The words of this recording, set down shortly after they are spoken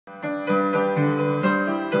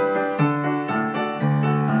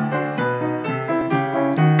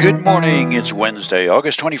Good morning. It's Wednesday,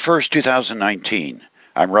 August 21st, 2019.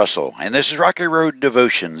 I'm Russell, and this is Rocky Road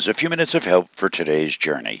Devotions, a few minutes of help for today's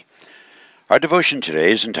journey. Our devotion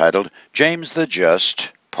today is entitled James the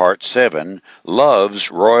Just, Part 7, Love's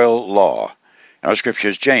Royal Law. And our scripture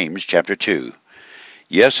is James chapter 2.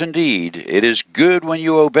 Yes, indeed, it is good when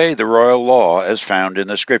you obey the royal law as found in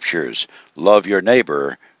the scriptures. Love your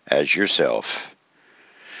neighbor as yourself.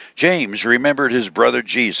 James remembered his brother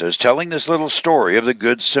Jesus telling this little story of the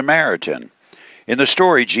Good Samaritan. In the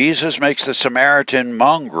story, Jesus makes the Samaritan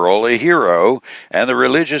mongrel a hero and the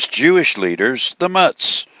religious Jewish leaders the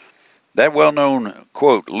mutts. That well-known,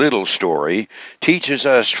 quote, little story teaches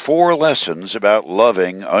us 4 lessons about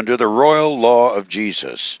loving under the royal law of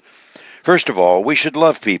Jesus. First of all, we should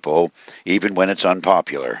love people even when it's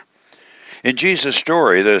unpopular. In Jesus'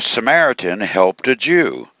 story, the Samaritan helped a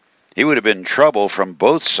Jew. He would have been in trouble from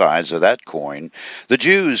both sides of that coin. The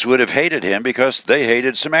Jews would have hated him because they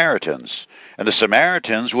hated Samaritans, and the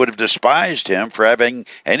Samaritans would have despised him for having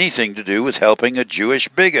anything to do with helping a Jewish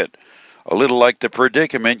bigot, a little like the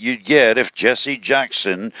predicament you'd get if Jesse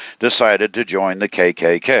Jackson decided to join the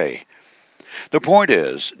KKK. The point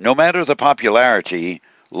is, no matter the popularity,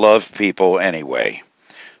 love people anyway.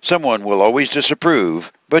 Someone will always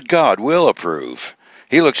disapprove, but God will approve.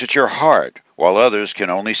 He looks at your heart, while others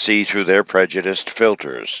can only see through their prejudiced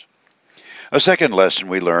filters. A second lesson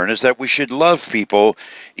we learn is that we should love people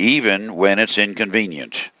even when it's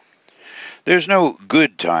inconvenient. There's no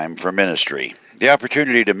good time for ministry. The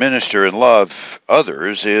opportunity to minister and love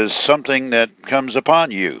others is something that comes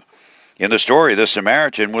upon you. In the story, the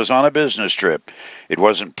Samaritan was on a business trip. It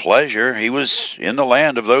wasn't pleasure. He was in the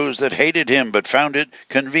land of those that hated him but found it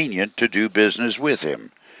convenient to do business with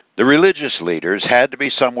him. The religious leaders had to be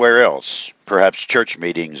somewhere else, perhaps church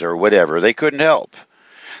meetings or whatever. They couldn't help.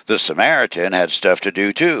 The Samaritan had stuff to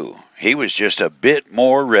do too. He was just a bit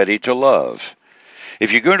more ready to love.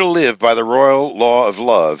 If you're going to live by the royal law of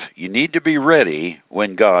love, you need to be ready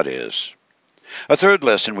when God is. A third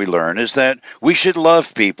lesson we learn is that we should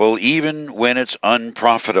love people even when it's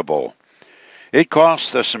unprofitable. It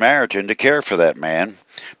cost the Samaritan to care for that man.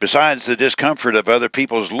 Besides the discomfort of other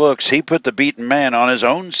people's looks, he put the beaten man on his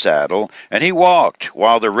own saddle, and he walked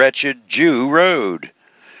while the wretched Jew rode.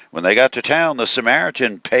 When they got to town, the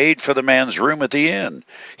Samaritan paid for the man's room at the inn.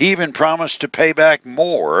 He even promised to pay back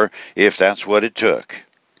more if that's what it took.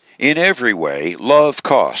 In every way, love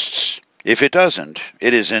costs. If it doesn't,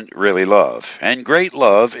 it isn't really love. And great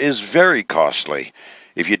love is very costly.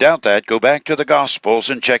 If you doubt that, go back to the Gospels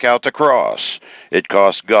and check out the cross. It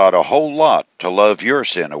cost God a whole lot to love your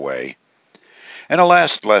sin away. And a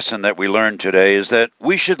last lesson that we learned today is that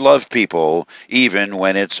we should love people even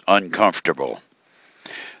when it's uncomfortable.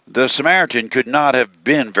 The Samaritan could not have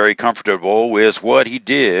been very comfortable with what he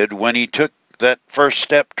did when he took that first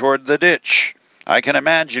step toward the ditch. I can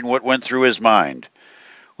imagine what went through his mind.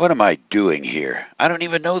 What am I doing here? I don't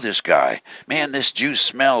even know this guy. Man, this juice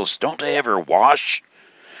smells. Don't they ever wash?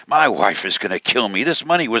 My wife is going to kill me. This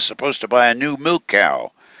money was supposed to buy a new milk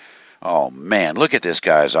cow. Oh, man, look at this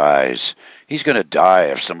guy's eyes. He's going to die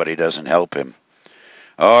if somebody doesn't help him.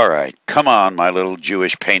 All right, come on, my little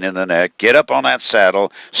Jewish pain in the neck. Get up on that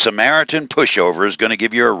saddle. Samaritan pushover is going to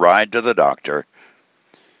give you a ride to the doctor.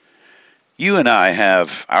 You and I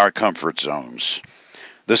have our comfort zones.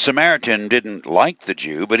 The Samaritan didn't like the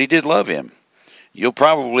Jew, but he did love him. You'll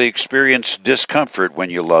probably experience discomfort when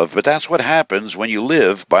you love, but that's what happens when you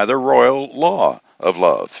live by the royal law of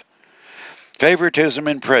love. Favoritism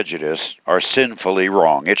and prejudice are sinfully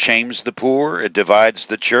wrong. It shames the poor, it divides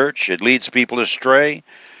the church, it leads people astray.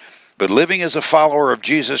 But living as a follower of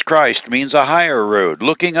Jesus Christ means a higher road,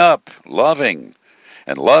 looking up, loving.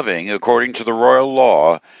 And loving, according to the royal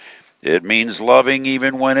law, it means loving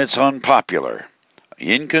even when it's unpopular,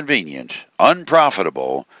 inconvenient,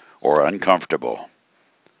 unprofitable, or uncomfortable.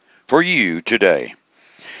 For you today,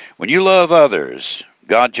 when you love others,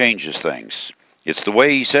 God changes things. It's the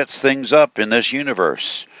way He sets things up in this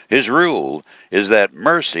universe. His rule is that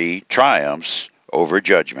mercy triumphs over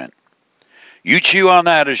judgment. You chew on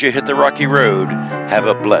that as you hit the rocky road. Have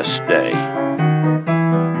a blessed day.